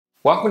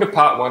Welcome to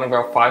part 1 of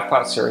our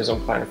 5-part series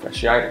on plantar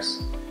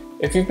fasciitis.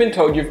 If you've been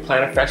told you have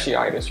plantar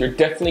fasciitis, you're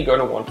definitely going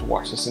to want to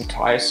watch this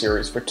entire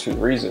series for 2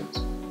 reasons.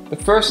 The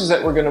first is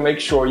that we're going to make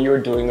sure you are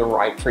doing the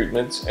right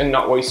treatments and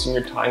not wasting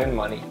your time and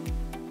money.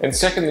 And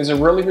second, there's a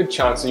really good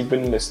chance that you've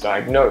been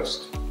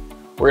misdiagnosed.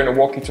 We're going to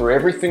walk you through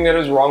everything that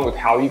is wrong with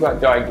how you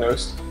got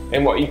diagnosed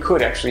and what you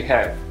could actually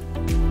have.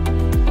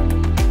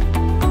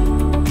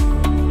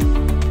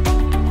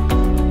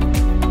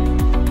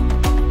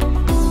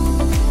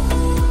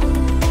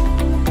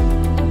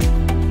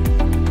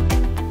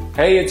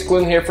 Hey, it's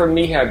Glenn here from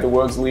Mehab, the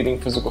world's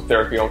leading physical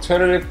therapy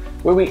alternative,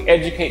 where we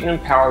educate and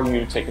empower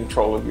you to take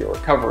control of your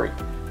recovery.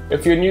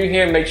 If you're new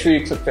here, make sure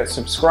you click that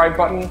subscribe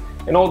button,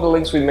 and all the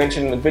links we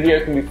mentioned in the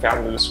video can be found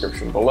in the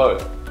description below.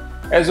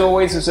 As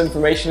always, this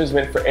information is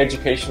meant for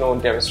educational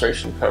and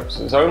demonstration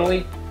purposes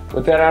only.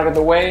 With that out of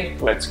the way,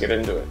 let's get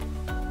into it.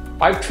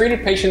 I've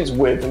treated patients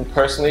with and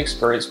personally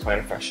experienced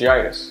plantar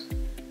fasciitis.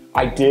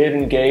 I did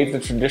and gave the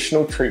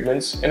traditional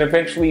treatments, and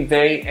eventually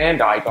they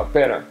and I got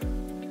better.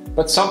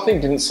 But something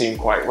didn't seem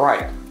quite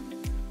right.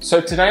 So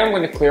today I'm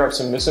going to clear up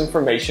some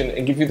misinformation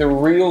and give you the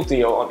real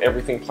deal on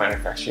everything plantar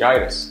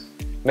fasciitis.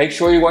 Make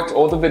sure you watch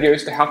all the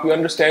videos to help you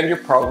understand your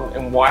problem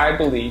and why I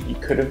believe you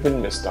could have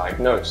been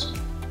misdiagnosed.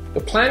 The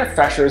plantar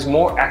fascia is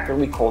more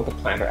accurately called the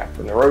plantar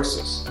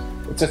aponeurosis.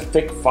 It's a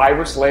thick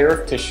fibrous layer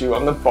of tissue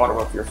on the bottom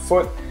of your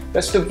foot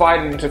that's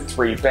divided into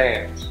 3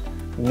 bands: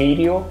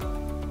 medial,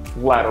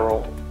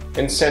 lateral,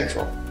 and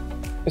central.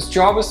 Its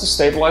job is to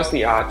stabilize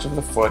the arch of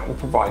the foot and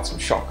provide some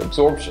shock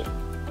absorption.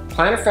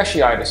 Plantar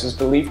fasciitis is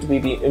believed to be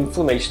the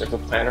inflammation of the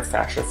plantar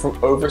fascia from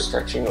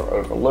overstretching or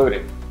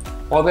overloading.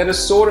 While that is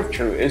sort of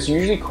true, it is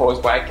usually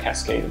caused by a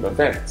cascade of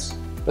events.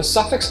 The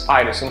suffix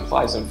itis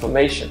implies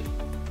inflammation.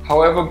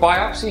 However,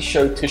 biopsies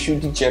show tissue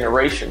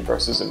degeneration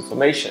versus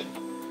inflammation.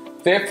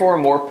 Therefore,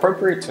 a more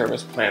appropriate term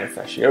is plantar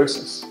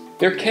fasciosis.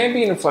 There can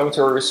be an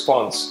inflammatory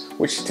response,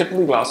 which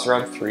typically lasts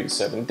around 3 to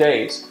 7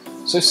 days.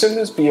 So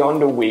symptoms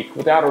beyond a week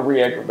without a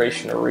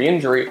re-aggravation or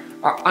re-injury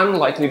are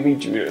unlikely to be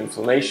due to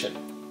inflammation.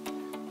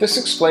 This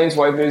explains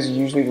why there's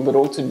usually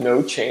little to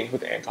no change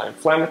with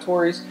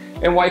anti-inflammatories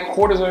and why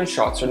cortisone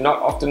shots are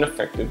not often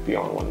effective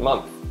beyond 1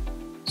 month.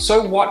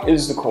 So what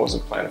is the cause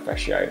of plantar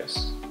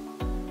fasciitis?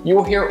 You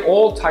will hear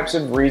all types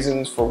of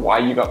reasons for why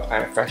you got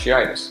plantar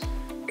fasciitis: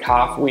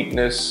 calf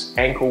weakness,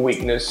 ankle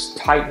weakness,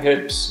 tight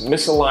hips,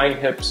 misaligned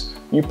hips,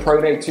 you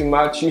pronate too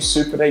much, you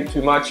supinate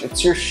too much,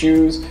 it's your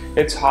shoes,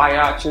 it's high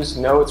arches,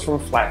 no, it's from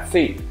flat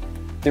feet.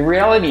 The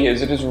reality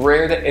is it is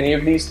rare that any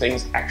of these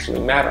things actually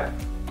matter.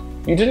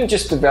 You didn't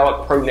just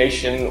develop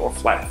pronation or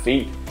flat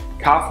feet.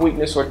 Calf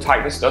weakness or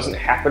tightness doesn't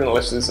happen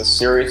unless there's a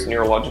serious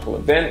neurological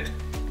event.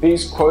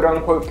 These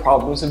quote-unquote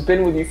problems have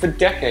been with you for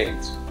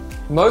decades.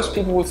 Most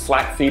people with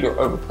flat feet or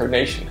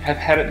overpronation have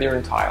had it their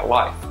entire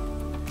life.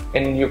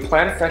 And your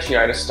plantar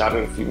fasciitis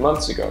started a few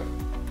months ago.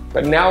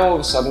 But now all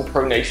of a sudden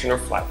pronation or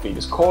flat feet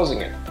is causing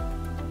it.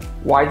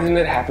 Why didn't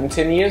it happen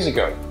 10 years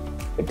ago?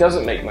 It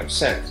doesn't make much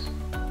sense.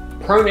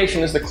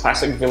 Pronation is the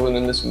classic villain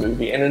in this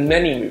movie and in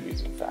many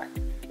movies in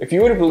fact. If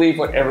you were to believe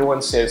what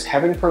everyone says,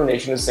 having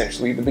pronation is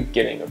essentially the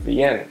beginning of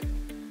the end.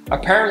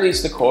 Apparently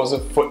it's the cause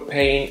of foot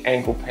pain,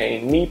 ankle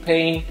pain, knee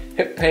pain,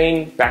 hip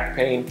pain, back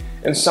pain,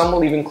 and some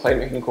will even claim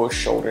it can cause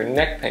shoulder and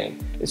neck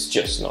pain. It's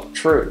just not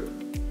true.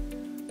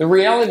 The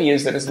reality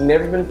is that it's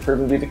never been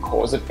proven to be the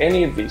cause of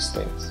any of these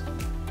things.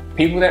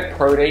 People that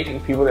pronate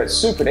and people that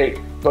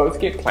supinate both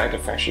get plantar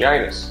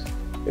fasciitis.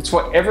 It's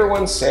what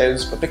everyone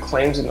says, but the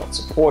claims are not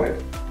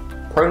supported.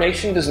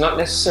 Pronation does not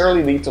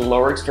necessarily lead to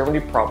lower extremity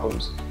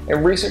problems,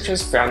 and research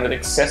has found that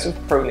excessive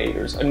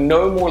pronators are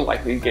no more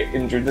likely to get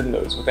injured than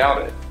those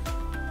without it.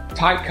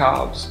 Tight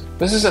calves.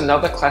 This is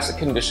another classic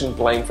condition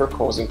blamed for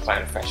causing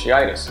plantar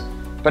fasciitis,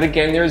 but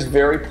again there is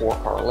very poor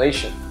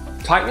correlation.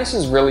 Tightness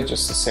is really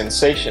just a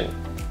sensation,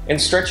 and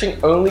stretching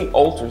only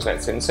alters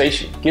that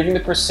sensation, giving the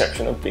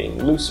perception of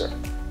being looser.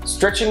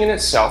 Stretching in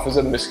itself is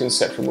a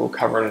misconception we'll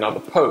cover in another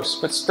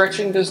post, but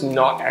stretching does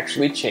not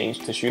actually change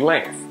tissue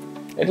length,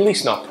 at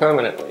least not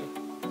permanently.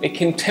 It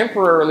can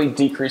temporarily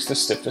decrease the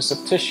stiffness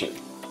of tissue.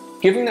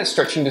 Given that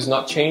stretching does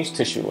not change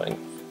tissue length,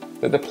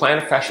 that the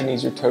plantar fascia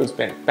needs your toes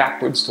bent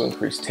backwards to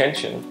increase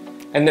tension,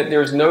 and that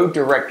there is no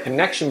direct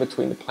connection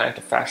between the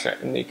plantar fascia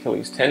and the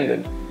Achilles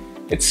tendon,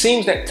 it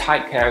seems that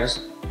tight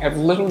calves have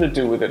little to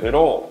do with it at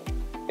all.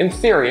 In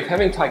theory, if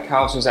having tight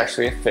calves was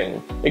actually a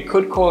thing, it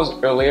could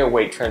cause earlier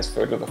weight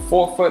transfer to the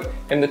forefoot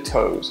and the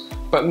toes,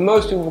 but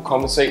most people will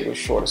compensate with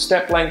shorter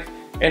step length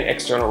and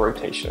external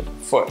rotation of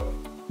the foot.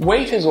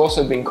 Weight has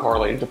also been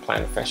correlated to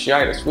plantar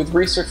fasciitis, with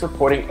research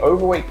reporting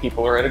overweight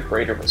people are at a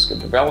greater risk of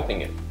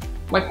developing it.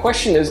 My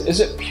question is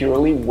it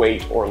purely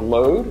weight or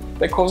load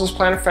that causes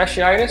plantar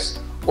fasciitis,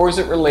 or is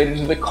it related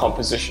to the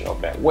composition of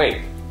that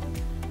weight?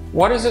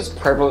 What is its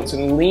prevalence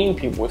in lean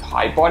people with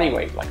high body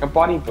weight, like a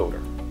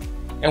bodybuilder?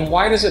 And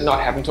why does it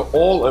not happen to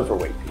all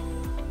overweight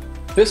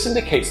people? This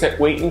indicates that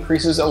weight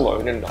increases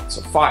alone and not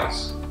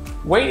suffice.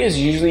 Weight is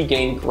usually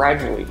gained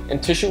gradually,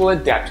 and tissue will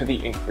adapt to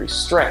the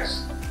increased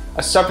stress,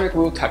 a subject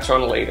we will touch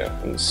on later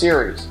in the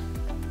series.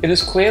 It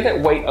is clear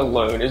that weight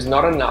alone is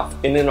not enough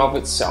in and of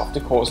itself to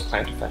cause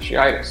plantar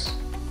fasciitis.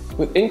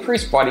 With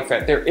increased body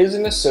fat, there is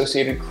an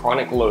associated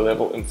chronic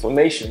low-level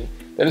inflammation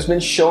that has been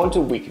shown to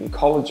weaken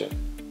collagen.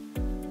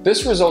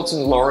 This results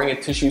in lowering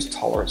a tissue's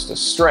tolerance to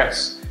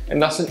stress,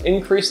 and thus an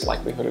increased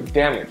likelihood of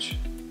damage.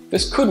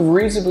 This could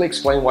reasonably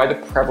explain why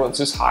the prevalence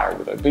is higher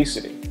with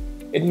obesity.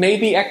 It may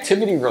be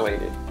activity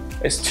related,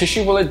 as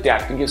tissue will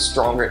adapt and get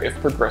stronger if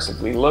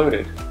progressively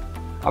loaded.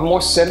 A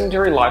more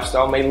sedentary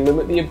lifestyle may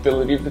limit the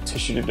ability of the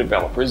tissue to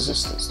develop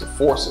resistance to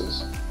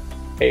forces.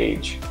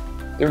 Age.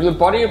 There is a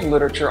body of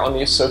literature on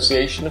the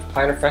association of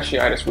plantar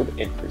fasciitis with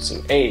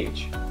increasing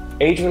age.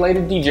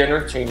 Age-related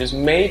degenerative changes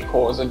may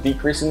cause a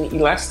decrease in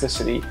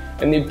elasticity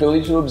and the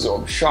ability to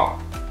absorb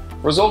shock,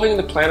 resulting in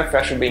the plantar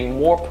fascia being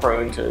more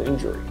prone to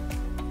injury.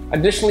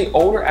 Additionally,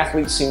 older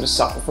athletes seem to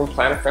suffer from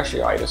plantar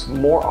fasciitis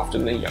more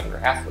often than younger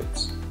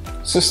athletes.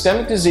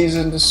 Systemic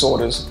diseases and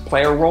disorders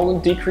play a role in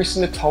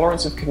decreasing the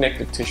tolerance of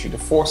connective tissue to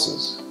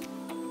forces.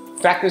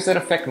 Factors that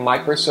affect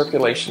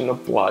microcirculation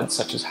of blood,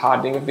 such as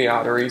hardening of the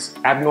arteries,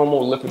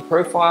 abnormal lipid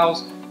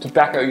profiles,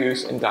 tobacco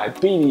use, and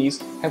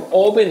diabetes, have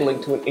all been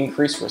linked to an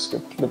increased risk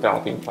of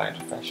developing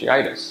plantar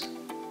fasciitis.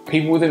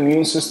 People with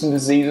immune system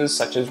diseases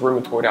such as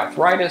rheumatoid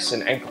arthritis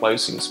and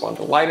ankylosing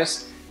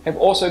spondylitis have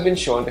also been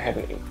shown to have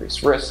an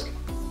increased risk.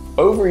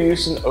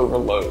 Overuse and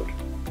overload.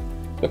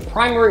 The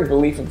primary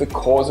belief of the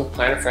cause of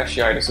plantar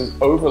fasciitis is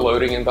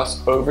overloading and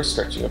thus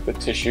overstretching of the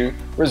tissue,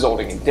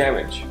 resulting in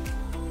damage.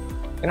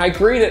 And I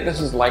agree that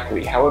this is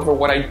likely, however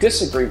what I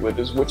disagree with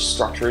is which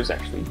structure is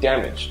actually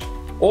damaged.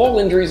 All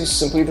injuries are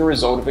simply the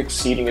result of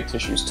exceeding a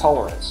tissue's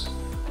tolerance.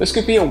 This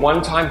could be a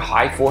one-time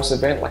high-force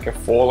event like a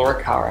fall or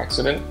a car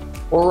accident,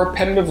 or a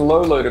repetitive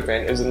low-load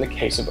event as in the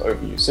case of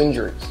overuse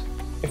injuries.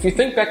 If you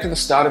think back to the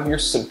start of your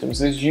symptoms,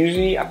 there's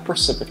usually a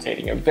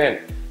precipitating event,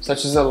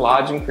 such as a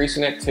large increase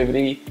in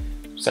activity,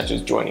 such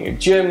as joining a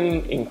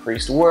gym,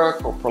 increased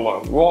work or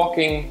prolonged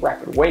walking,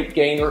 rapid weight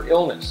gain, or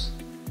illness.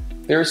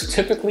 There is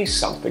typically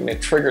something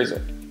that triggers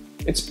it.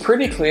 It's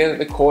pretty clear that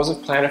the cause of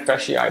plantar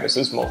fasciitis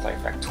is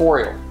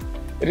multifactorial.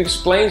 It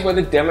explains why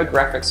the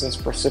demographics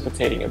and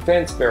precipitating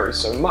events vary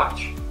so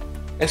much.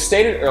 As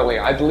stated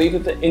earlier, I believe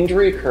that the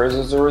injury occurs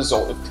as a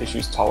result of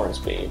tissue's tolerance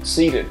being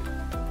exceeded.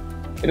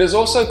 It is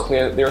also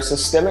clear that there are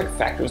systemic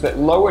factors that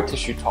lower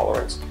tissue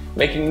tolerance,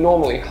 making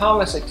normally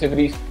harmless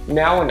activities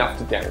now enough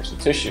to damage the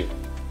tissue.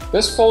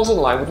 This falls in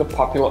line with the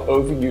popular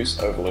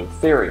overuse overload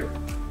theory,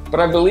 but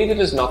I believe it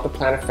is not the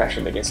plantar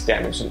fascia that gets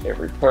damaged in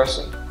every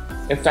person.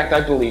 In fact,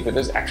 I believe it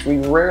is actually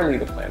rarely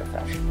the plantar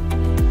fascia.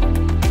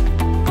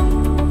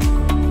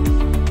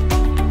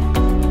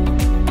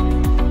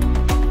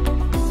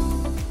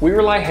 We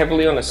rely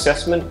heavily on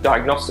assessment,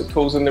 diagnostic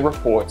tools, and the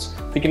reports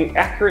to get an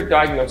accurate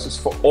diagnosis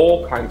for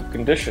all kinds of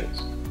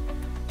conditions.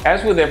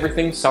 As with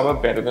everything, some are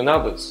better than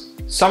others.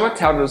 Some are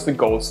touted as the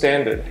gold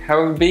standard.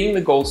 However, being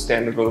the gold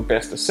standard or the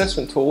best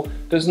assessment tool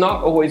does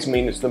not always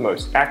mean it's the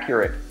most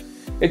accurate.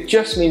 It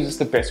just means it's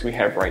the best we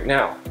have right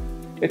now.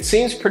 It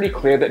seems pretty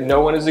clear that no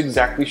one is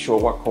exactly sure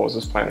what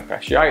causes plantar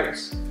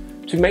fasciitis.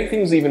 To make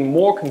things even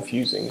more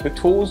confusing, the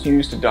tools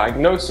used to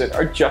diagnose it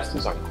are just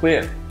as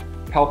unclear.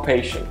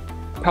 Palpation.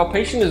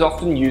 Palpation is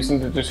often used in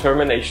the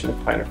determination of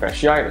plantar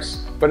fasciitis,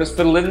 but its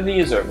validity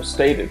is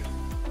overstated.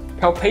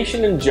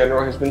 Palpation in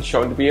general has been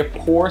shown to be a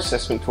poor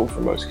assessment tool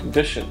for most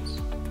conditions.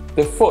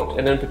 The foot,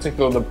 and in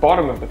particular the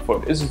bottom of the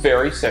foot, is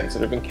very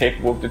sensitive and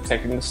capable of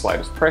detecting the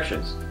slightest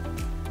pressures.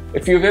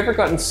 If you have ever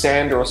gotten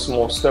sand or a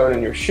small stone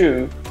in your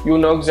shoe, you will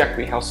know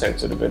exactly how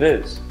sensitive it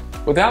is.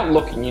 Without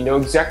looking, you know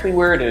exactly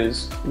where it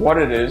is, what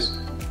it is,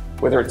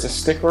 whether it's a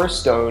stick or a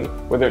stone,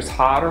 whether it's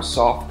hard or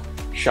soft,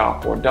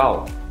 sharp or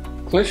dull.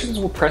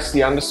 Clinicians will press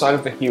the underside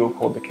of the heel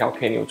called the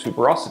calcaneal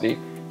tuberosity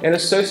and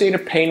associate a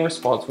pain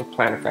response with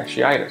plantar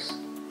fasciitis.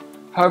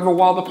 However,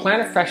 while the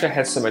plantar fascia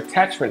has some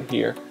attachment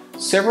here,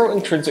 several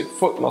intrinsic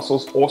foot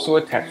muscles also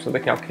attach to the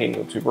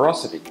calcaneal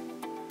tuberosity.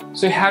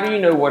 So how do you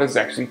know what is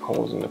actually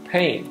causing the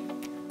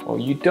pain? Well,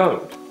 you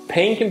don't.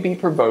 Pain can be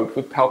provoked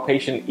with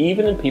palpation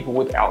even in people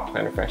without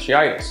plantar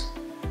fasciitis,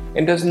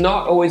 and does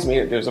not always mean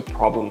that there's a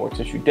problem or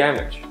tissue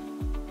damage.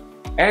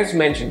 As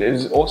mentioned, it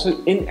is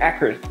also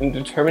inaccurate in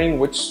determining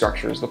which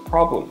structure is the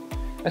problem,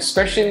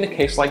 especially in the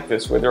case like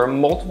this where there are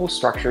multiple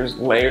structures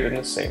layered in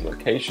the same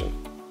location.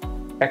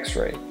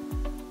 X-ray.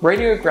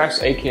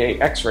 Radiographs, aka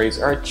X-rays,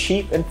 are a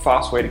cheap and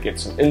fast way to get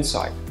some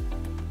insight.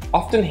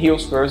 Often heel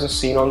spurs are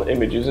seen on the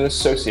images and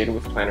associated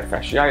with plantar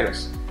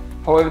fasciitis.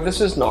 However,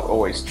 this is not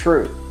always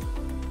true.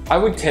 I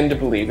would tend to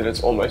believe that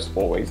it's almost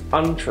always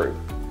untrue.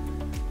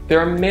 There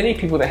are many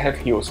people that have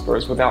heel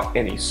spurs without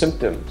any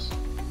symptoms.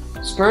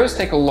 Spurs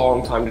take a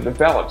long time to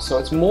develop, so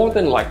it's more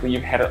than likely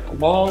you've had it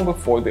long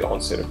before the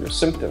onset of your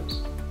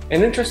symptoms.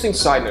 An interesting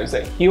side note is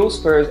that heel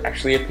spurs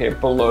actually appear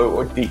below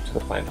or deep to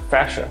the plantar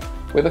fascia,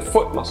 where the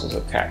foot muscles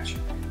attach,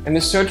 and the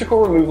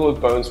surgical removal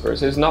of bone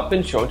spurs has not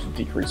been shown to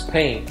decrease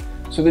pain,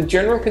 so the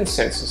general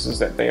consensus is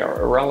that they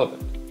are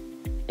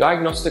irrelevant.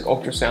 Diagnostic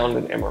ultrasound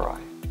and MRI.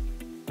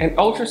 An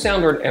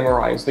ultrasound or an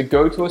MRI is the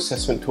go-to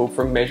assessment tool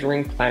for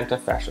measuring plantar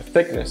fascia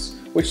thickness,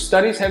 which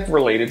studies have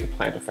related to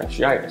plantar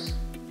fasciitis.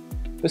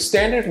 The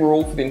standard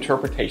rule for the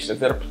interpretation is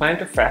that a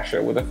plantar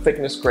fascia with a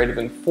thickness greater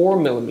than 4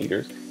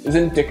 millimeters is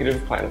indicative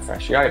of plantar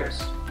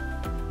fasciitis.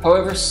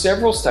 However,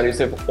 several studies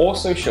have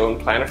also shown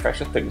plantar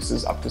fascia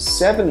thicknesses up to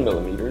 7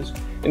 millimeters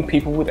in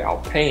people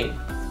without pain.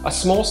 A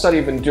small study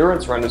of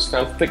endurance runners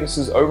found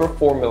thicknesses over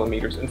 4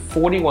 millimeters in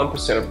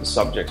 41% of the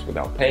subjects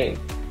without pain,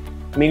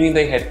 meaning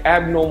they had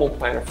abnormal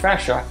plantar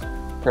fascia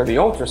per the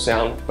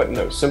ultrasound, but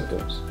no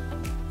symptoms.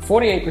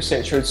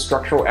 48% showed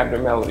structural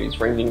abnormalities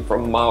ranging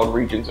from mild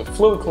regions of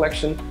fluid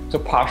collection to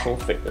partial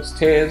thickness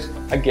tears,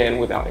 again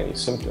without any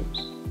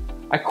symptoms.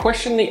 I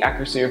question the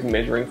accuracy of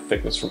measuring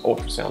thickness from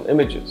ultrasound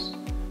images.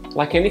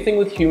 Like anything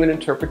with human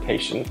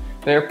interpretation,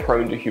 they are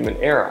prone to human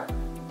error.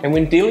 And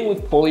when dealing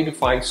with poorly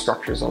defined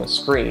structures on a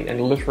screen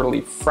and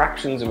literally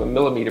fractions of a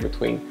millimeter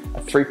between a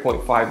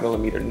 3.5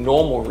 millimeter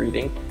normal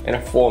reading and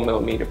a 4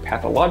 millimeter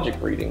pathologic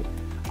reading,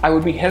 I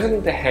would be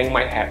hesitant to hang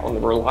my hat on the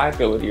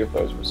reliability of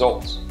those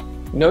results.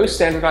 No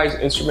standardized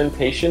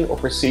instrumentation or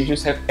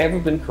procedures have ever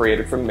been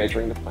created for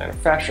measuring the plantar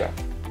fascia.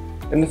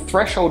 And the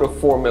threshold of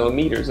 4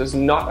 millimeters is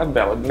not a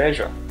valid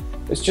measure.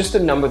 It's just a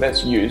number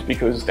that's used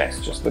because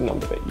that's just the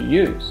number that you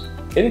use.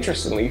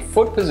 Interestingly,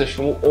 foot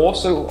position will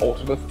also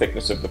alter the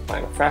thickness of the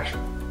plantar fascia.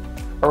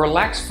 A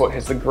relaxed foot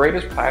has the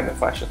greatest plantar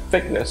fascia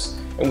thickness,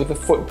 and with the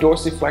foot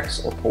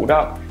dorsiflexed or pulled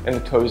up and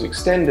the toes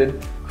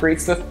extended,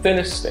 creates the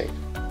thinnest state.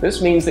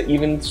 This means that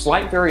even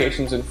slight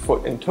variations in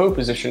foot and toe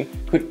position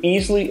could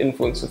easily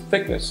influence the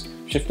thickness,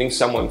 shifting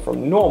someone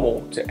from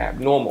normal to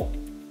abnormal.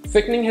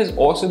 Thickening has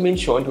also been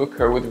shown to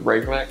occur with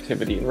regular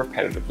activity and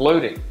repetitive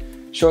loading,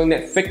 showing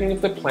that thickening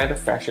of the plantar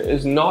fascia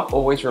is not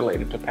always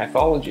related to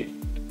pathology.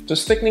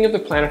 Does thickening of the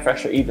plantar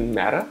fascia even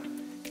matter?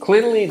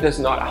 Clearly it does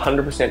not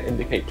 100%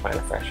 indicate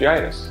plantar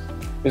fasciitis.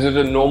 Is it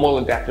a normal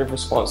adaptive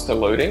response to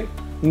loading?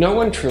 No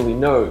one truly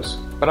knows,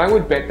 but I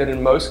would bet that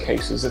in most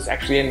cases it's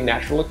actually a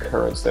natural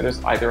occurrence that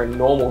is either a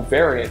normal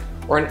variant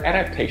or an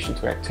adaptation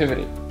to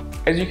activity.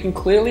 As you can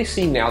clearly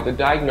see now, the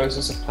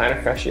diagnosis of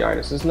plantar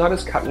fasciitis is not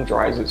as cut and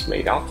dry as it's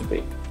made out to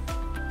be.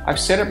 I've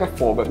said it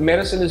before, but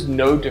medicine is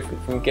no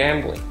different from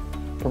gambling.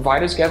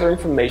 Providers gather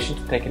information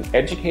to take an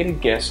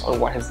educated guess on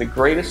what has the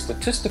greatest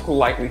statistical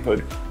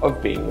likelihood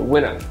of being the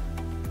winner.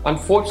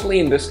 Unfortunately,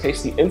 in this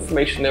case, the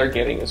information they're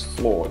getting is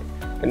flawed,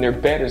 and their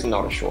bet is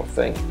not a sure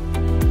thing.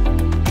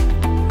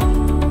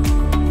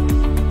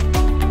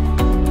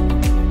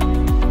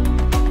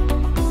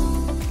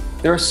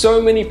 There are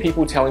so many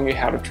people telling you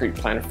how to treat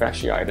plantar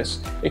fasciitis,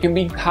 it can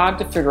be hard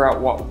to figure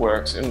out what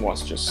works and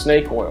what's just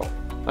snake oil.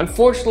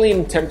 Unfortunately,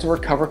 in an attempt to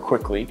recover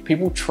quickly,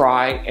 people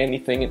try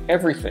anything and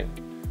everything.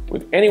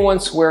 With anyone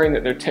swearing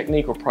that their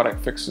technique or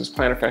product fixes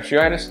plantar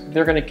fasciitis,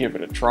 they're going to give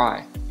it a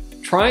try.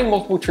 Trying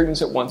multiple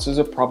treatments at once is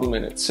a problem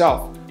in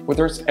itself,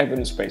 whether it's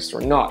evidence-based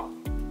or not,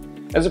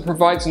 as it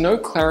provides no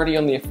clarity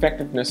on the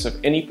effectiveness of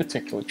any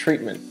particular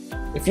treatment.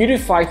 If you do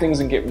 5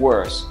 things and get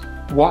worse,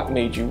 what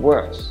made you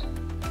worse?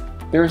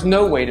 There is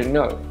no way to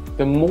know.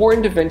 The more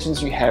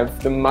interventions you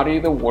have, the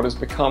muddier the waters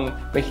become,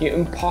 making it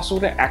impossible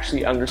to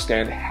actually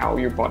understand how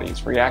your body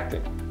is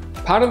reacting.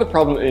 Part of the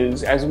problem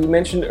is, as we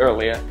mentioned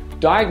earlier,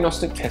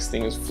 diagnostic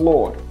testing is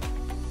flawed.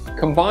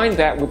 Combine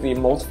that with the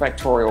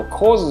multifactorial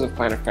causes of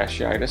plantar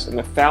fasciitis and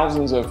the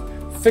thousands of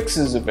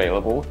fixes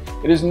available,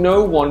 it is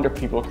no wonder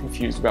people are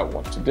confused about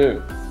what to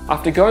do.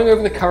 After going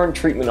over the current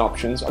treatment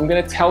options, I'm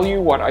going to tell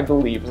you what I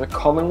believe is a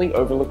commonly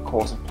overlooked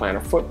cause of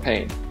plantar foot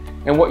pain,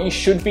 and what you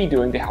should be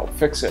doing to help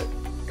fix it: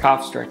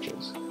 calf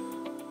stretches.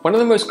 One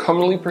of the most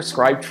commonly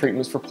prescribed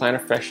treatments for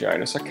plantar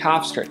fasciitis are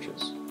calf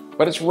stretches,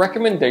 but its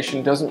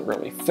recommendation doesn't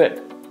really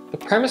fit. The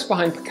premise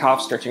behind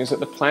calf stretching is that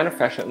the plantar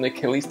fascia and the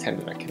Achilles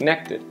tendon are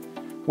connected,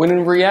 when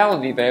in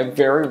reality they are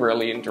very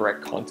rarely in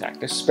direct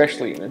contact,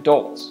 especially in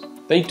adults.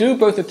 They do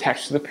both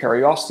attach to the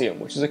periosteum,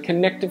 which is a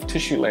connective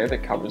tissue layer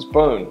that covers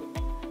bone,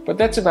 but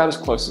that's about as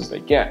close as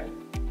they get.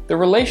 The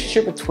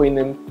relationship between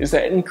them is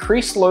that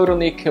increased load on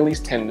the Achilles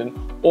tendon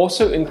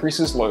also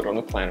increases load on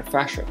the plantar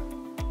fascia.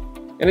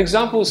 An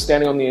example is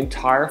standing on the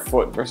entire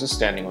foot versus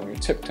standing on your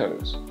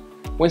tiptoes.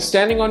 When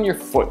standing on your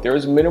foot, there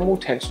is minimal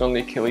tension on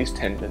the Achilles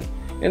tendon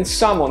and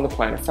some on the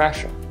plantar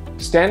fascia.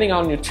 Standing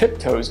on your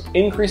tiptoes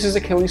increases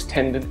Achilles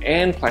tendon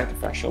and plantar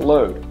fascia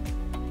load.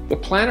 The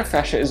plantar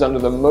fascia is under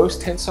the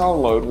most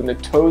tensile load when the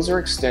toes are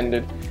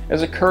extended,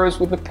 as occurs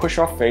with the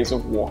push-off phase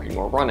of walking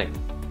or running.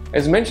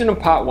 As mentioned in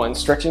part 1,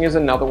 stretching is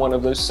another one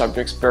of those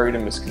subjects buried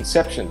in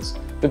misconceptions,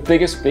 the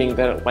biggest being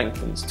that it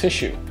lengthens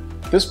tissue.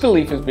 This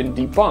belief has been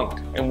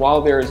debunked, and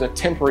while there is a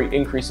temporary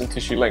increase in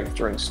tissue length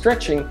during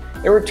stretching,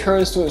 it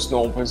returns to its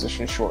normal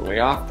position shortly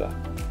after.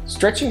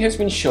 Stretching has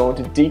been shown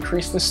to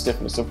decrease the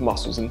stiffness of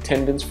muscles and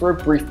tendons for a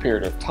brief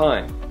period of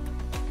time.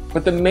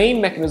 But the main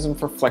mechanism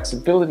for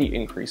flexibility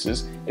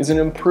increases is an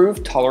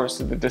improved tolerance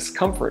to the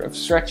discomfort of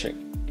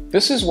stretching.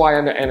 This is why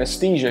under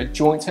anesthesia,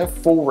 joints have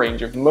full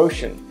range of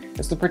motion,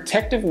 as the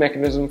protective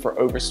mechanism for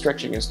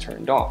overstretching is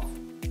turned off.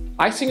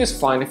 Icing is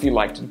fine if you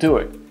like to do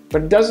it,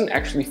 but it doesn't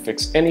actually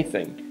fix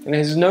anything and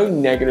has no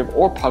negative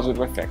or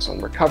positive effects on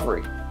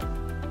recovery.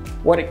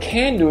 What it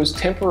can do is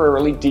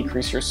temporarily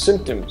decrease your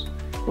symptoms,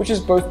 which is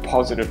both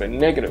positive and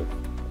negative.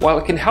 While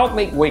it can help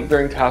make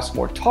weight-bearing tasks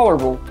more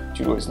tolerable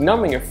due to its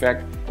numbing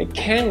effect, it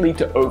can lead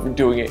to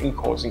overdoing it and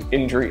causing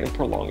injury and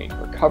prolonging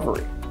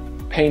recovery.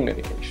 Pain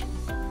medication.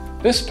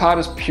 This part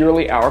is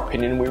purely our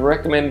opinion. We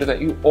recommend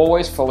that you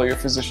always follow your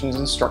physician's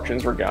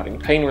instructions regarding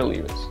pain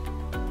relievers.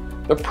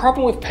 The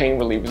problem with pain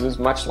relievers is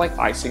much like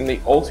icing,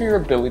 they alter your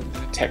ability to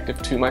detect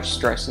if too much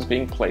stress is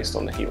being placed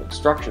on the healing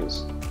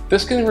structures.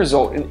 This can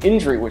result in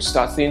injury, which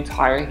starts the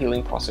entire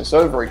healing process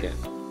over again.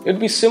 It would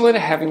be similar to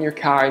having your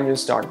car engine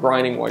start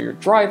grinding while you're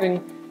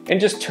driving and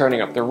just turning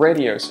up the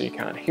radio so you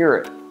can't hear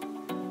it.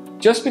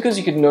 Just because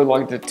you can no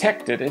longer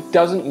detect it, it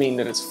doesn't mean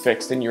that it's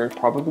fixed and you're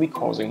probably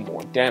causing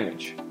more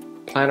damage.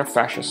 Plantar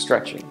fascia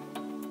stretching.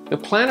 The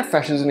plantar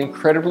fascia is an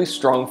incredibly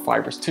strong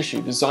fibrous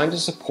tissue designed to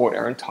support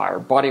our entire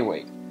body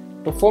weight.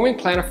 Performing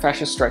plantar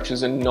fascia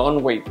stretches in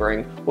non-weight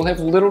bearing will have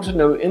little to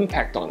no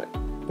impact on it.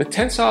 The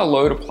tensile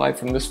load applied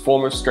from this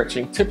form of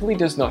stretching typically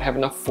does not have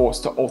enough force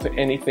to alter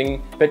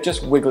anything that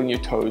just wiggling your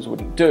toes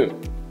wouldn't do.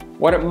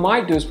 What it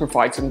might do is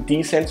provide some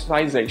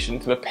desensitization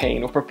to the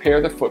pain or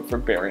prepare the foot for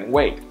bearing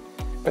weight.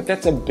 But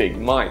that's a big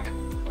might.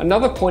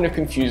 Another point of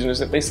confusion is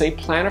that they say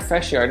plantar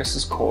fasciitis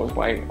is caused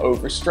by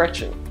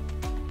overstretching.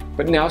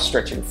 But now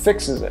stretching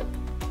fixes it.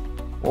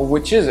 Well,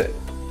 which is it?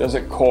 Does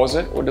it cause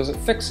it or does it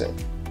fix it?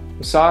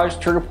 Massage,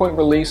 trigger point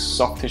release,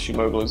 soft tissue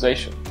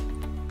mobilization.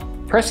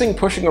 Pressing,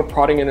 pushing, or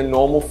prodding in a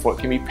normal foot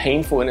can be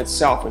painful in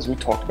itself, as we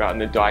talked about in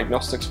the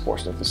diagnostics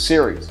portion of the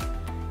series.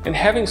 And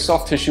having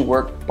soft tissue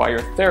work by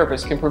your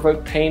therapist can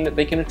provoke pain that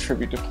they can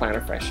attribute to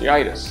plantar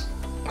fasciitis.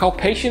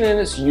 Palpation and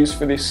its use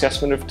for the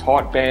assessment of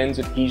taut bands,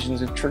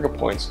 adhesions, and trigger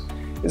points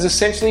is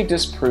essentially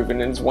disproven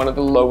and is one of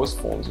the lowest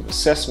forms of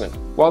assessment.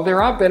 While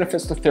there are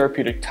benefits to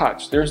therapeutic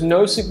touch, there is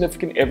no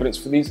significant evidence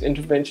for these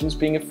interventions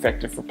being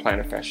effective for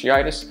plantar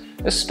fasciitis,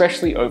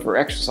 especially over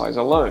exercise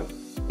alone.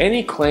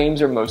 Any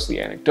claims are mostly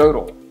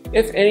anecdotal.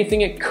 If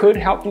anything, it could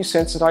help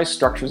desensitize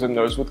structures in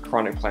those with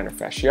chronic plantar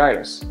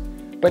fasciitis.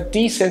 But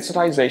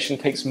desensitization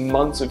takes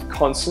months of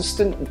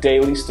consistent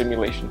daily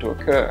stimulation to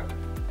occur.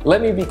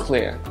 Let me be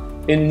clear.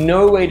 In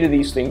no way do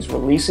these things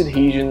release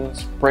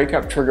adhesions, break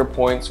up trigger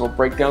points, or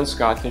break down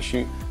scar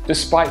tissue,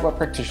 despite what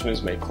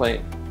practitioners may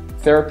claim.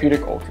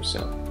 Therapeutic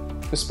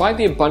ultrasound. Despite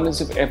the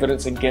abundance of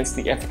evidence against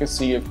the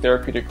efficacy of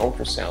therapeutic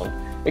ultrasound,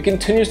 it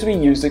continues to be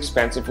used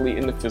expansively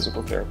in the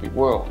physical therapy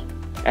world.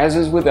 As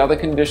is with other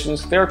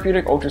conditions,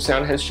 therapeutic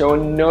ultrasound has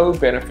shown no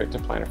benefit to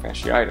plantar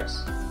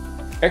fasciitis.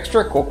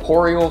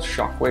 Extracorporeal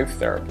shockwave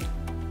therapy.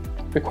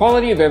 The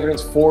quality of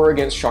evidence for or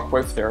against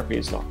shockwave therapy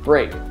is not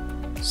great.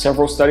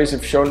 Several studies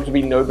have shown it to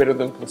be no better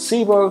than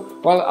placebo,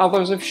 while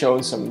others have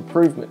shown some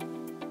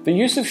improvement. The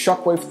use of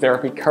shockwave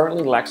therapy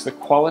currently lacks the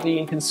quality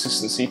and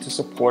consistency to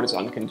support its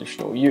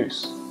unconditional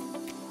use.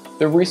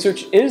 The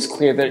research is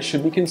clear that it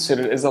should be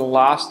considered as a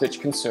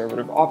last-ditch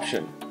conservative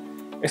option,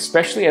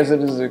 especially as it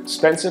is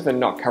expensive and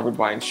not covered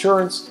by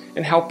insurance,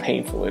 and how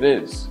painful it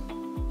is.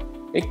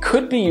 It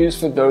could be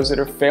used for those that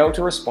have failed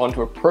to respond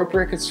to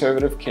appropriate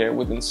conservative care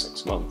within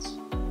 6 months.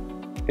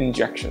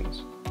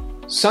 Injections.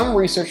 Some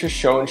research has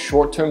shown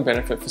short-term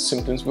benefit for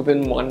symptoms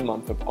within 1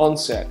 month of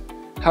onset.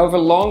 However,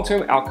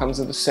 long-term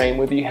outcomes are the same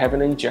whether you have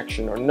an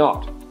injection or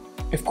not.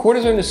 If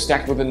cortisone is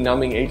stacked with a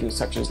numbing agent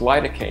such as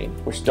lidocaine,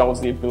 which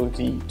dulls the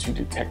ability to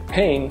detect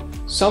pain,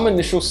 some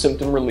initial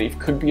symptom relief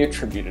could be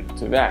attributed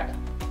to that.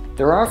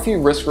 There are a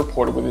few risks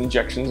reported with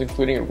injections,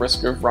 including a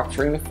risk of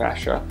rupturing the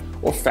fascia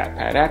or fat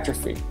pad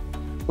atrophy,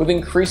 with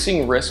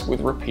increasing risk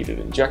with repeated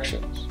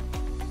injections.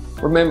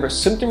 Remember,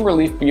 symptom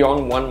relief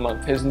beyond 1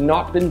 month has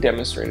not been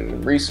demonstrated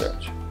in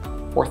research.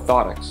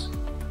 Orthotics.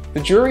 The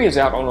jury is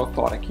out on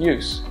orthotic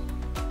use.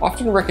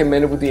 Often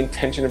recommended with the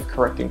intention of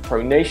correcting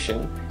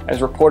pronation,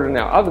 as reported in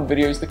our other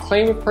videos, the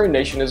claim of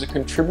pronation as a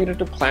contributor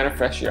to plantar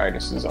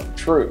fasciitis is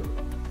untrue.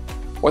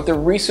 What the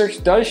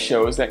research does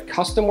show is that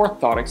custom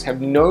orthotics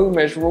have no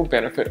measurable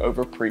benefit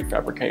over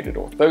prefabricated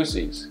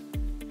orthoses,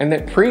 and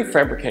that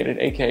prefabricated,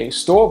 aka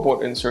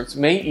store-bought inserts,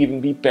 may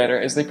even be better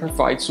as they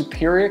provide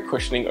superior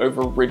cushioning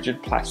over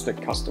rigid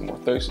plastic custom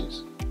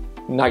orthoses.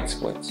 Night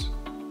splints.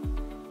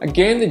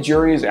 Again, the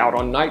jury is out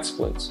on night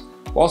splints.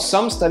 While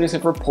some studies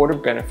have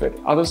reported benefit,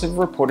 others have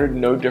reported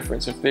no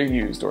difference if they're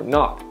used or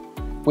not.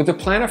 With the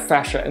plantar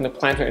fascia and the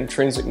plantar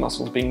intrinsic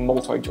muscles being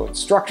multi-joint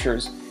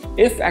structures,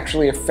 if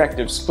actually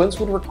effective, splints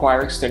would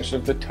require extension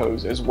of the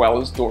toes as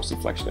well as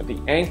dorsiflexion of the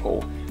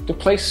ankle to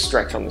place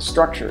stretch on the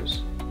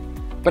structures.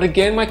 But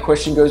again, my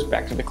question goes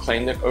back to the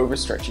claim that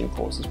overstretching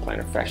causes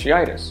plantar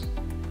fasciitis.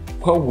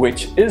 Well,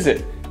 which is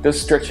it? Does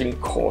stretching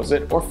cause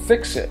it or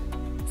fix it?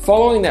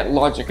 Following that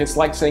logic, it's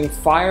like saying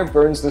fire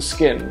burns the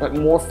skin, but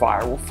more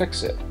fire will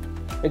fix it.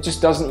 It just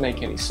doesn't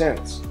make any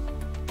sense.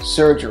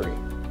 Surgery.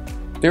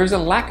 There is a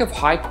lack of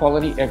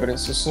high-quality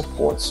evidence to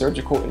support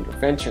surgical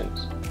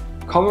interventions.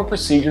 Common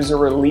procedures are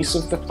release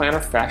of the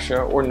plantar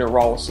fascia or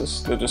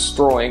neurolysis, the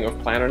destroying of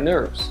plantar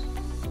nerves.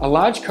 A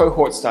large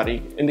cohort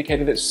study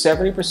indicated that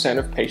 70%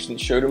 of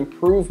patients showed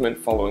improvement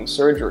following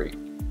surgery,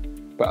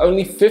 but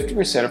only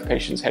 50% of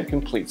patients had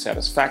complete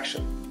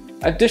satisfaction.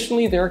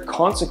 Additionally, there are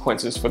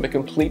consequences for the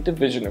complete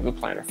division of the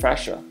plantar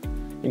fascia,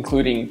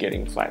 including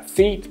getting flat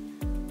feet,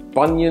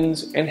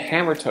 bunions, and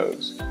hammer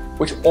toes,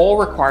 which all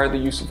require the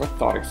use of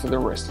orthotics for the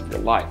rest of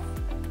your life.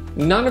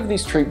 None of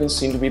these treatments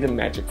seem to be the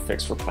magic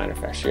fix for plantar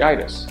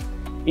fasciitis.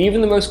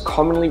 Even the most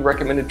commonly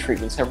recommended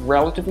treatments have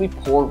relatively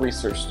poor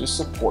research to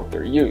support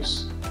their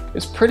use.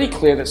 It's pretty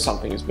clear that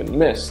something has been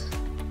missed.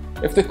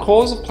 If the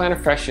cause of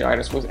plantar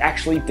fasciitis was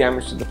actually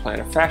damage to the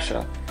plantar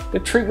fascia, the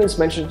treatments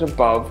mentioned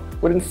above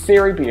would in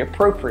theory be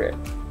appropriate.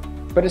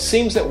 But it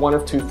seems that one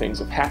of two things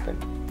have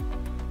happened.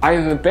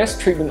 Either the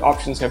best treatment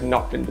options have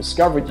not been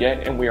discovered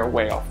yet and we are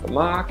way off the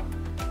mark,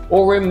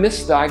 or we're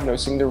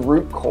misdiagnosing the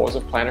root cause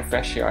of plantar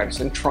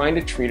fasciitis and trying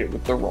to treat it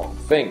with the wrong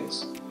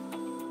things.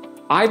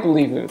 I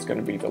believe that it's going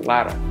to be the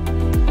latter.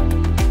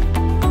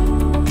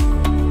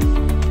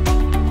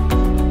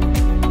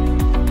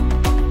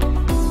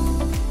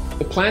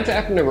 The plantar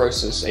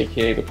aponeurosis,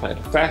 aka the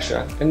plantar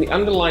fascia, and the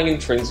underlying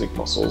intrinsic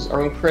muscles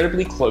are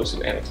incredibly close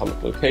in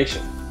anatomic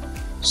location.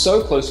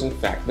 So close in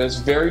fact that it's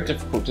very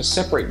difficult to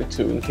separate the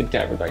two in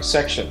cadaver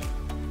dissection.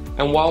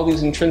 And while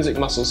these intrinsic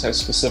muscles have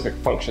specific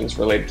functions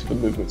related to the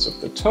movements of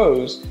the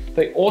toes,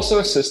 they also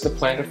assist the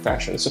plantar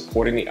fascia in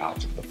supporting the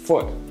arch of the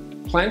foot.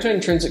 Plantar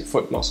intrinsic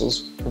foot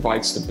muscles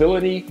provide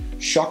stability,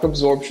 shock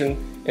absorption,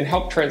 and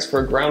help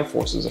transfer ground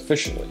forces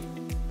efficiently.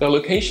 The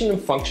location and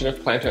function of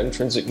plantar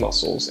intrinsic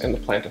muscles and the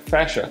plantar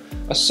fascia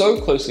are so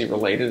closely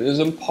related it is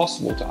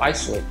impossible to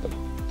isolate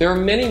them. There are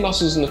many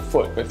muscles in the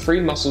foot, but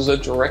three muscles are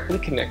directly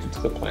connected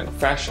to the plantar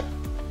fascia: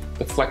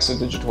 the flexor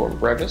digitorum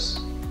brevis,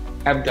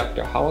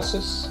 abductor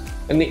hallucis,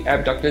 and the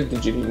abductor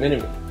digiti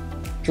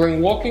minimi.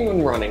 During walking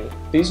and running,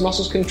 these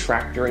muscles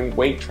contract during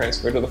weight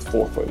transfer to the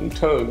forefoot and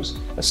toes,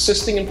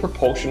 assisting in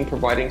propulsion,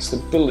 providing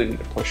stability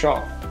to push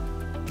off.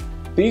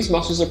 These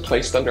muscles are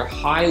placed under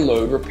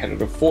high-load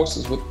repetitive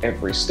forces with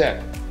every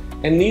step,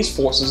 and these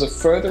forces are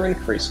further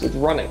increased with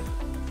running.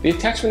 The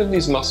attachment of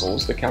these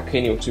muscles, the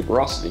calcaneal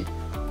tuberosity,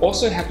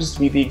 also happens to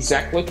be the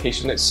exact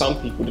location that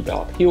some people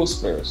develop heel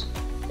spurs,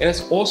 and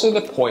it's also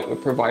the point where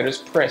providers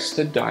press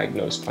to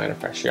diagnose plantar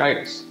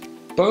fasciitis.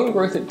 Bone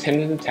growth at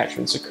tendon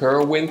attachments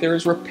occur when there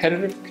is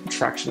repetitive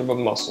contraction of a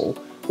muscle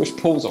which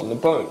pulls on the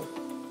bone.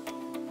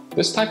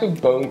 This type of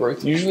bone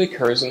growth usually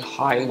occurs in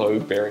high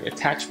load bearing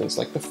attachments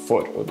like the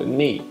foot or the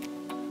knee.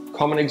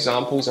 Common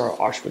examples are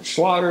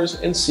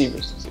Auschwitz-Schlatter's and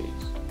Sever's disease.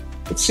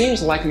 It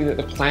seems likely that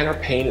the plantar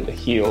pain at the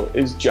heel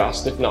is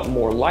just, if not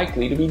more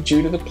likely, to be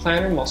due to the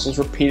plantar muscles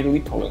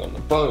repeatedly pulling on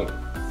the bone.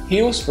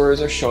 Heel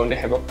spurs are shown to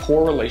have a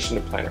poor relation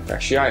to plantar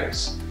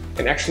fasciitis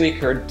and actually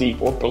occur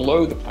deep or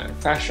below the plantar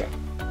fascia.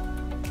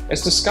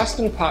 As discussed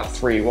in part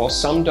 3, while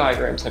some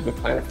diagrams have the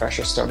plantar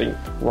fascia starting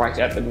right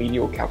at the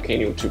medial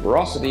calcaneal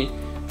tuberosity,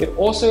 it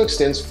also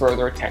extends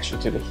further attaching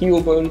to the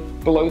heel bone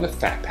below the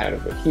fat pad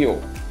of the heel.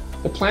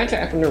 The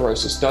plantar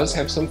aponeurosis does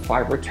have some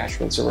fiber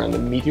attachments around the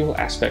medial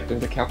aspect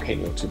of the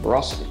calcaneal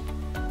tuberosity.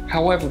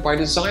 However, by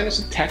design, its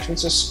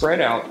attachments are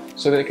spread out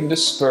so that it can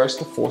disperse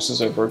the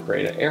forces over a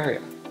greater area.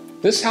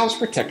 This helps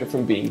protect it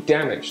from being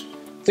damaged.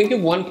 Think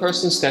of one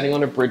person standing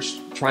on a bridge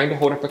trying to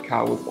hold up a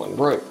car with one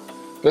rope,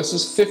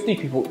 versus 50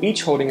 people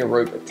each holding a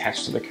rope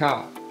attached to the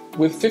car.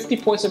 With 50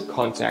 points of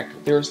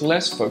contact, there is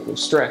less focal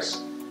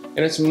stress, and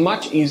it's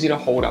much easier to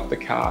hold up the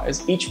car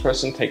as each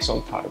person takes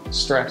on part of the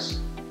stress.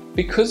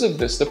 Because of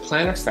this, the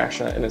plantar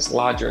fascia and its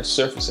larger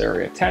surface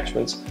area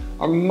attachments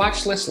are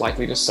much less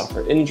likely to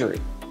suffer injury.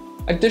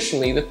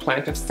 Additionally, the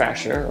plantar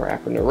fascia, or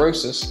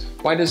aponeurosis,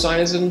 by design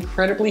is an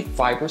incredibly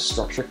fibrous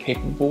structure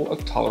capable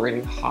of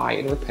tolerating high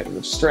and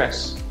repetitive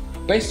stress.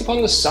 Based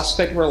upon the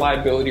suspect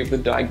reliability of the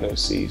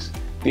diagnoses,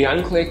 the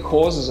unclear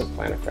causes of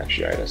plantar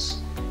fasciitis,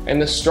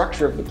 and the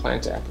structure of the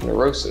plantar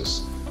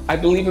aponeurosis, I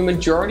believe a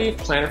majority of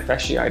plantar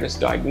fasciitis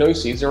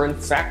diagnoses are in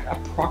fact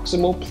a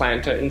proximal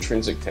plantar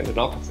intrinsic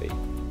tendinopathy.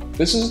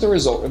 This is the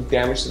result of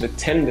damage to the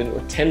tendon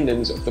or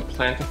tendons of the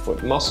plantar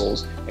foot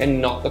muscles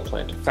and not the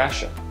plantar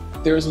fascia.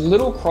 There is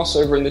little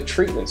crossover in the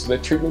treatments, so the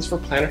treatments for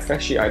plantar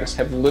fasciitis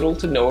have little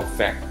to no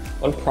effect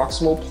on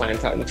proximal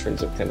plantar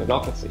intrinsic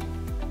tendinopathy.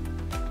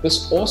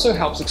 This also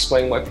helps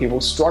explain why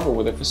people struggle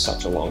with it for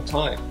such a long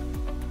time.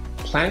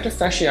 Plantar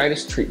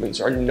fasciitis treatments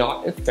are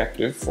not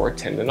effective for a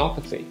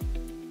tendinopathy.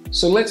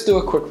 So let's do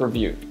a quick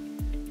review.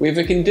 We have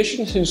a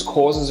condition whose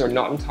causes are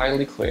not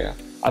entirely clear,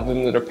 other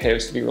than that it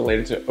appears to be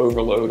related to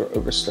overload or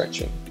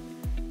overstretching.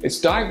 Its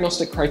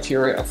diagnostic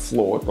criteria are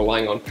flawed,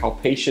 relying on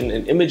palpation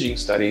and imaging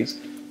studies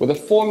with a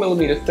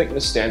 4mm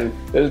thickness standard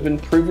that has been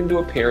proven to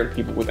appear in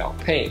people without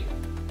pain.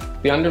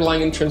 The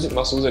underlying intrinsic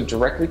muscles are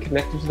directly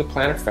connected to the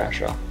plantar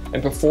fascia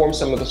and perform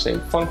some of the same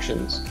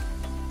functions.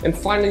 And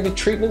finally, the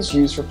treatments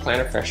used for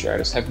plantar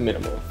fasciitis have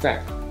minimal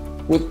effect.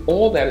 With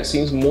all that, it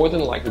seems more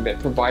than likely that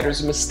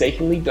providers are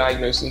mistakenly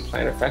diagnosing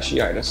plantar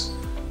fasciitis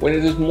when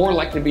it is more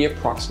likely to be a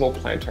proximal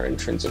plantar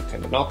intrinsic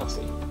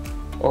tendinopathy.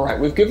 Alright,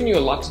 we've given you a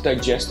lot to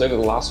digest over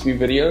the last few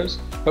videos,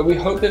 but we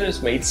hope that it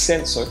has made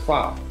sense so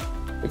far.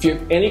 If you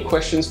have any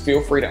questions,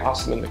 feel free to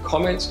ask them in the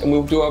comments and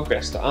we'll do our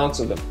best to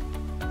answer them.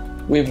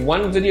 We have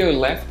one video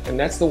left, and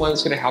that's the one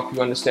that's going to help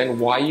you understand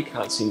why you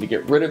can't seem to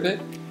get rid of it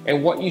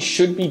and what you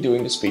should be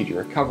doing to speed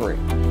your recovery.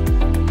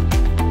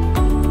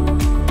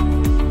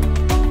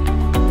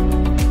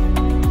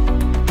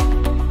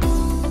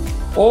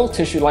 All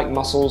tissue like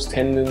muscles,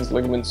 tendons,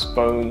 ligaments,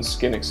 bones,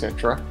 skin,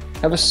 etc.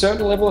 have a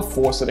certain level of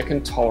force that it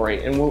can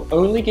tolerate and will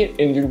only get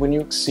injured when you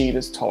exceed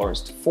its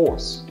tolerance to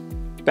force.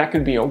 That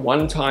could be a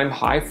one-time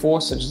high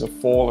force such as a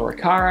fall or a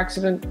car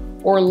accident,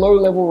 or a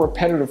low-level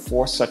repetitive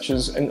force such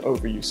as an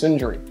overuse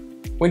injury.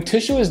 When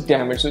tissue is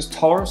damaged, its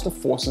tolerance to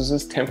forces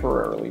is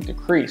temporarily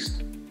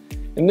decreased.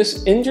 In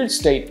this injured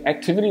state,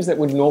 activities that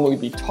would normally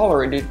be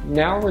tolerated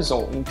now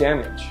result in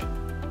damage.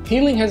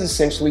 Healing has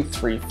essentially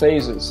three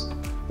phases.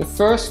 The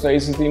first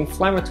phase is the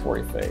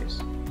inflammatory phase.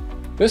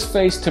 This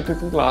phase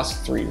typically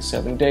lasts 3 to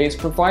 7 days,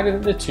 provided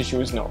that the tissue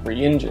is not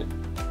re-injured.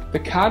 The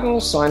cardinal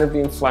sign of the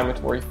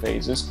inflammatory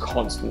phase is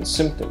constant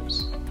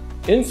symptoms.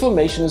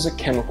 Inflammation is a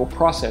chemical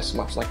process,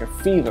 much like a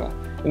fever,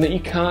 in that you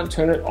can't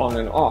turn it on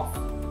and off.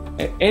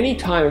 At any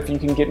time, if you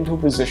can get into a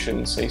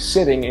position, say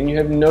sitting, and you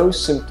have no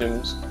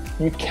symptoms,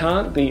 you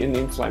can't be in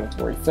the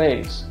inflammatory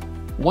phase.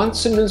 Once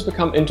symptoms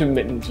become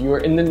intermittent, you are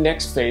in the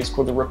next phase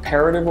called the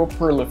reparative or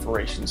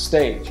proliferation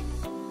stage.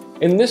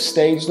 In this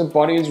stage, the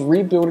body is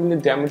rebuilding the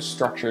damaged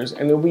structures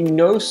and there will be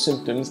no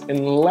symptoms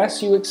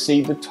unless you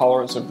exceed the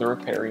tolerance of the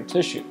repairing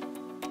tissue.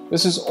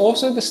 This is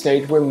also the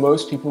stage where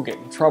most people get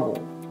in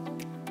trouble.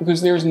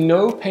 Because there is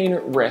no pain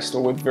at rest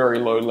or with very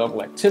low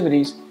level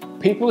activities,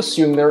 people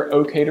assume they're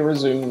okay to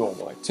resume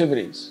normal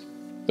activities.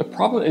 The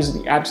problem is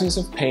the absence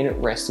of pain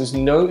at rest is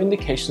no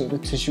indication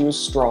that the tissue is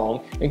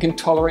strong and can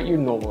tolerate your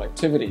normal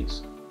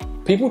activities.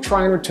 People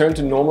try and return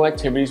to normal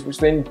activities, which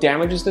then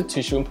damages the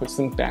tissue and puts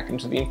them back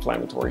into the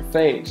inflammatory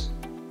phase.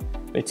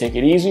 They take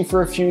it easy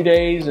for a few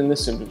days and the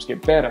symptoms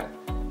get better,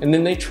 and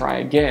then they try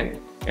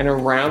again, and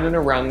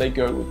around they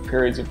go with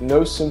periods of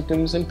no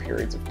symptoms and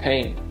periods of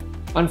pain.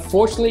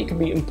 Unfortunately, it can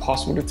be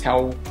impossible to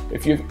tell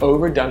if you've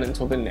overdone it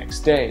until the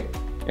next day,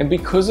 and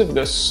because of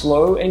this,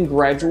 slow and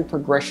gradual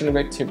progression of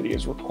activity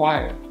is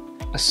required.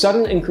 A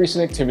sudden increase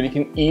in activity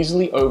can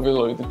easily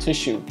overload the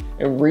tissue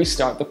and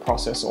restart the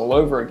process all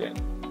over again.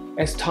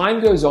 As time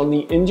goes on,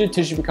 the injured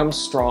tissue becomes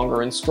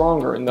stronger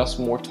and thus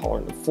more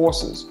tolerant of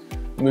forces,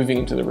 moving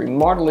into the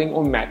remodeling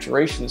or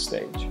maturation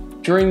stage.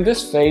 During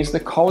this phase,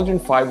 the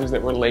collagen fibers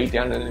that were laid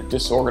down in a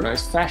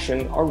disorganized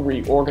fashion are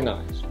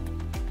reorganized.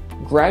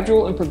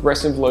 Gradual and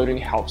progressive loading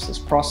helps this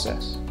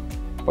process,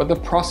 but the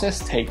process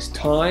takes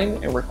time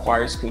and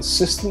requires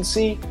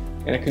consistency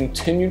and a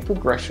continued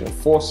progression of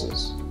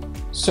forces.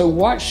 So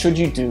what should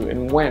you do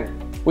and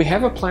when? We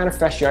have a plantar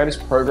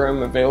fasciitis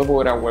program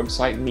available at our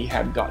website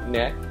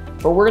mehab.net,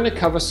 but we're going to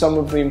cover some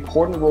of the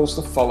important rules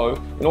to follow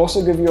and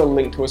also give you a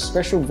link to a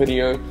special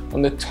video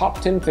on the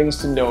top 10 things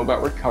to know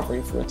about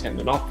recovering from a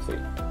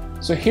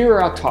tendinopathy. So here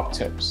are our top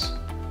tips.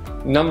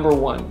 Number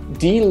 1,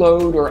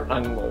 deload or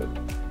unload.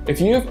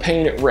 If you have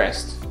pain at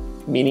rest,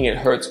 meaning it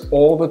hurts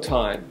all the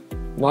time,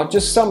 not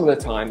just some of the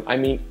time, I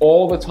mean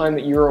all the time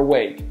that you're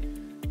awake,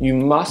 you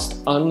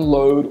must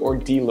unload or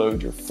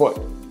deload your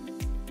foot.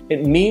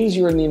 It means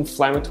you're in the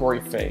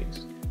inflammatory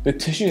phase. The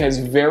tissue has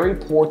very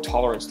poor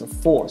tolerance to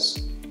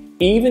force.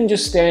 Even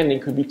just standing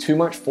could be too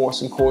much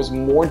force and cause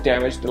more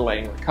damage,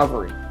 delaying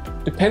recovery.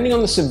 Depending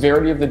on the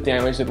severity of the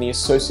damage and the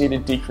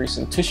associated decrease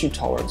in tissue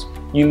tolerance,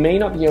 you may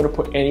not be able to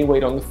put any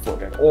weight on the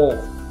foot at all.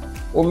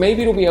 Or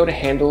maybe it'll be able to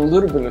handle a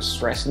little bit of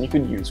stress and you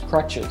could use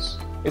crutches.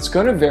 It's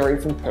going to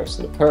vary from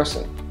person to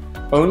person.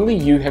 Only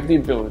you have the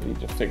ability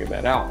to figure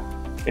that out.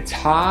 It's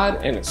hard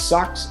and it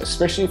sucks,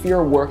 especially if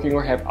you're working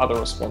or have other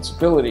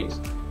responsibilities,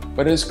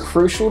 but it is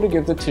crucial to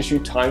give the tissue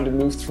time to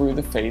move through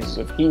the phases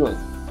of healing.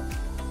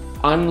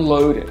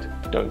 Unload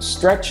it. Don't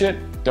stretch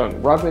it,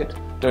 don't rub it,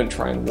 don't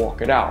try and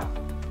walk it out.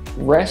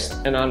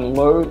 Rest and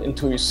unload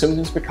until your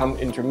symptoms become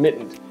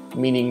intermittent,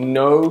 meaning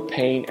no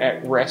pain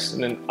at rest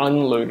in an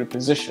unloaded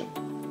position.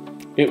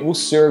 It will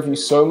serve you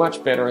so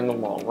much better in the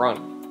long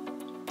run.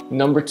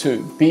 Number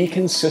 2, be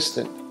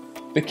consistent.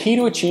 The key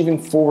to achieving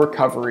full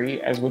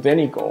recovery, as with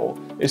any goal,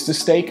 is to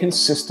stay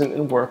consistent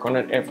and work on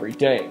it every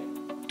day.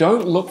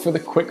 Don't look for the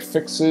quick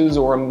fixes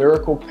or a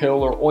miracle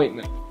pill or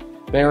ointment.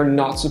 They are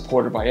not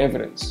supported by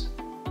evidence.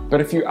 But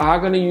if you are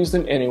going to use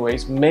them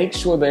anyways, make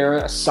sure they are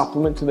a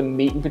supplement to the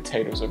meat and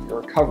potatoes of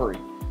your recovery,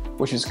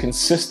 which is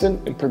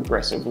consistent and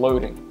progressive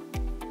loading.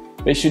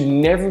 They should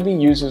never be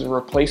used as a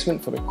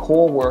replacement for the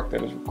core work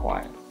that is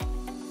required.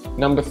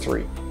 Number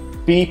 3,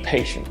 be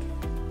patient.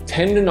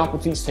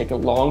 Tendinopathies take a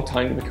long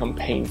time to become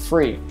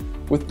pain-free,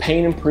 with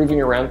pain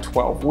improving around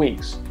 12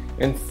 weeks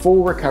and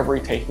full recovery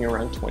taking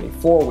around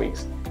 24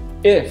 weeks,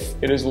 if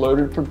it is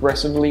loaded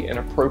progressively and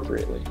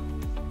appropriately.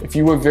 If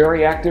you were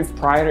very active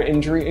prior to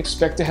injury,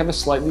 expect to have a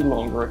slightly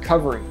longer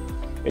recovery.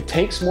 It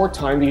takes more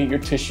time to get your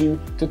tissue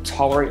to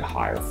tolerate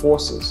higher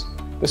forces.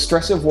 The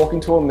stress of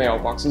walking to a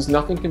mailbox is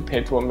nothing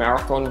compared to a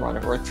marathon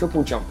runner or a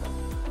triple jumper.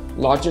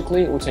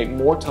 Logically, it will take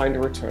more time to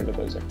return to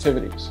those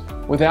activities.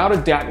 Without a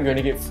doubt, you're going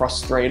to get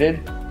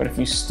frustrated, but if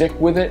you stick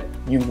with it,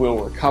 you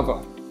will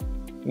recover.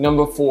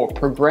 Number 4,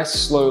 progress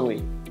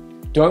slowly.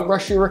 Don't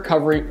rush your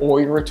recovery or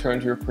your return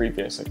to your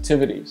previous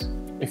activities.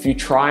 If you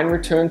try and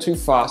return too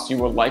fast, you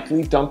will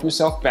likely dump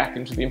yourself back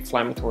into the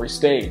inflammatory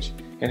stage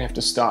and have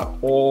to start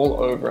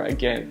all over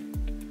again.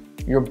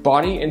 Your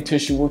body and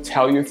tissue will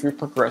tell you if you're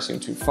progressing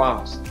too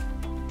fast.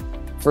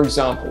 For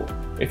example,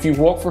 if you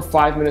walk for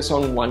 5 minutes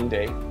on one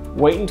day,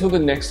 wait until the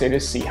next day to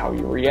see how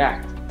you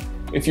react.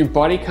 If your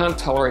body can't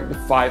tolerate the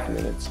 5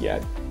 minutes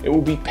yet, it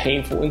will be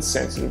painful and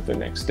sensitive the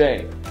next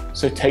day.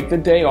 So take the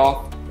day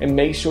off and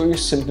make sure your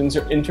symptoms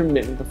are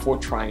intermittent before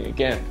trying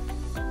again.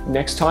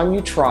 Next time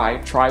you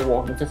try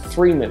walking for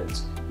 3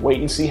 minutes. Wait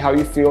and see how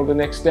you feel the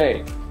next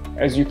day.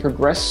 As you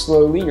progress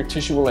slowly, your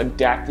tissue will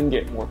adapt and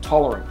get more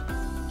tolerant.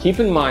 Keep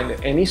in mind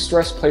that any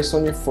stress placed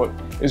on your foot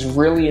is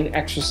really an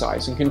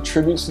exercise and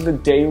contributes to the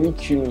daily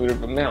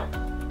cumulative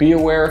amount. Be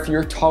aware if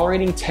you're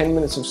tolerating 10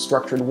 minutes of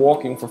structured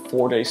walking for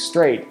 4 days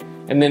straight,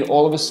 and then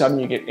all of a sudden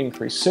you get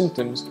increased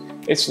symptoms,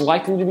 it's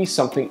likely to be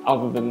something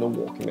other than the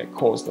walking that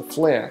caused the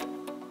flare.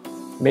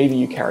 Maybe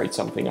you carried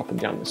something up and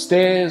down the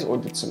stairs or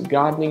did some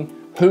gardening,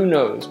 who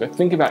knows, but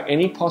think about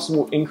any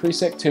possible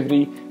increased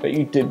activity that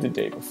you did the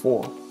day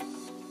before.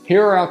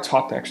 Here are our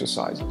top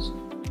exercises.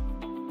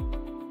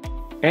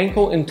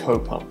 Ankle and toe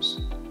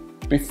pumps.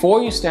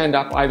 Before you stand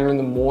up either in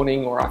the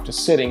morning or after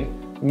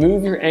sitting,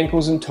 move your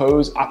ankles and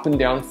toes up and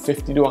down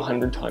 50 to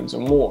 100 times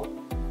or more.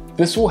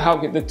 This will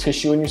help get the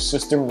tissue in your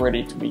system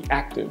ready to be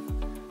active.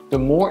 The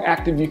more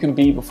active you can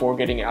be before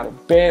getting out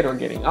of bed or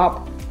getting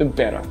up, the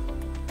better.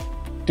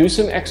 Do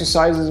some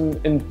exercises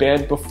in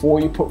bed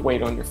before you put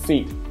weight on your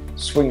feet.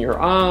 Swing your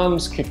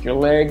arms, kick your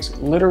legs,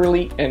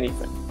 literally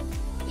anything.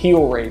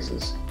 Heel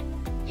raises.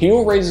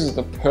 Heel raises is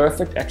the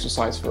perfect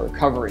exercise for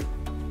recovery.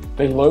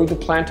 They load the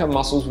plantar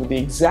muscles with the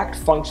exact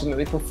function that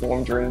they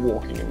perform during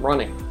walking and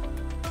running.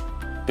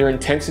 Their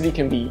intensity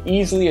can be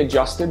easily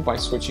adjusted by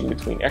switching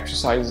between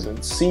exercises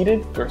in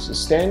seated versus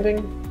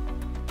standing,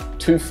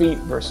 2 feet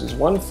versus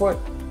 1 foot,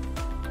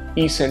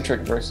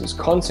 eccentric versus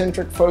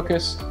concentric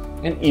focus,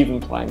 and even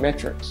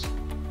plyometrics.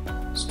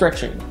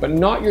 Stretching, but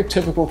not your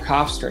typical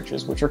calf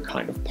stretches, which are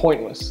kind of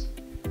pointless.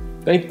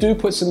 They do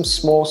put some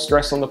small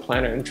stress on the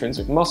plantar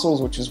intrinsic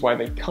muscles, which is why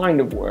they kind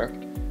of work.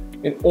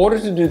 In order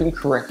to do them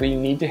correctly, you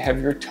need to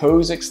have your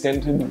toes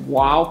extended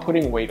while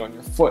putting weight on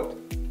your foot.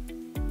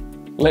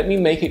 Let me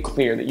make it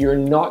clear that you're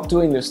not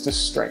doing this to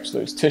stretch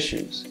those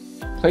tissues.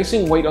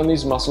 Placing weight on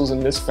these muscles in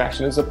this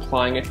fashion is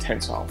applying a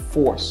tensile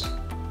force.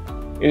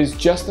 It is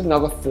just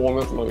another form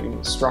of loading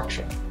the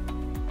structure.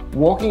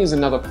 Walking is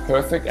another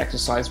perfect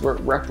exercise where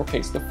it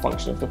replicates the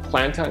function of the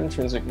plantar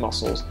intrinsic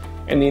muscles,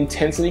 and the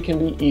intensity can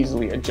be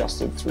easily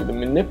adjusted through the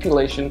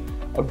manipulation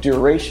of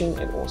duration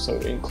and also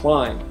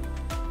incline.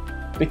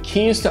 The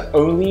key is to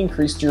only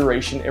increase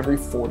duration every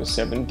 4 to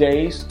 7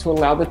 days to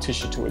allow the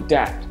tissue to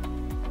adapt.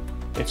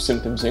 If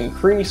symptoms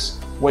increase,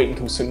 wait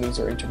until symptoms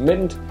are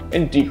intermittent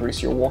and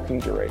decrease your walking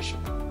duration.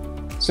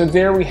 So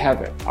there we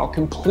have it, our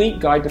complete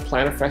guide to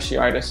plantar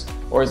fasciitis,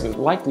 or as it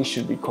likely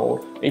should be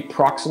called, a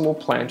proximal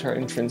plantar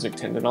intrinsic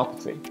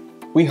tendinopathy.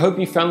 We hope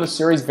you found this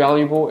series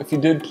valuable. If you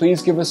did,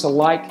 please give us a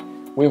like.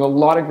 We have a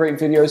lot of great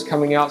videos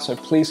coming out, so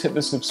please hit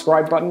the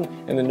subscribe button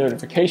and the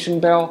notification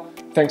bell.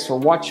 Thanks for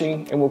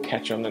watching, and we'll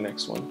catch you on the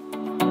next one.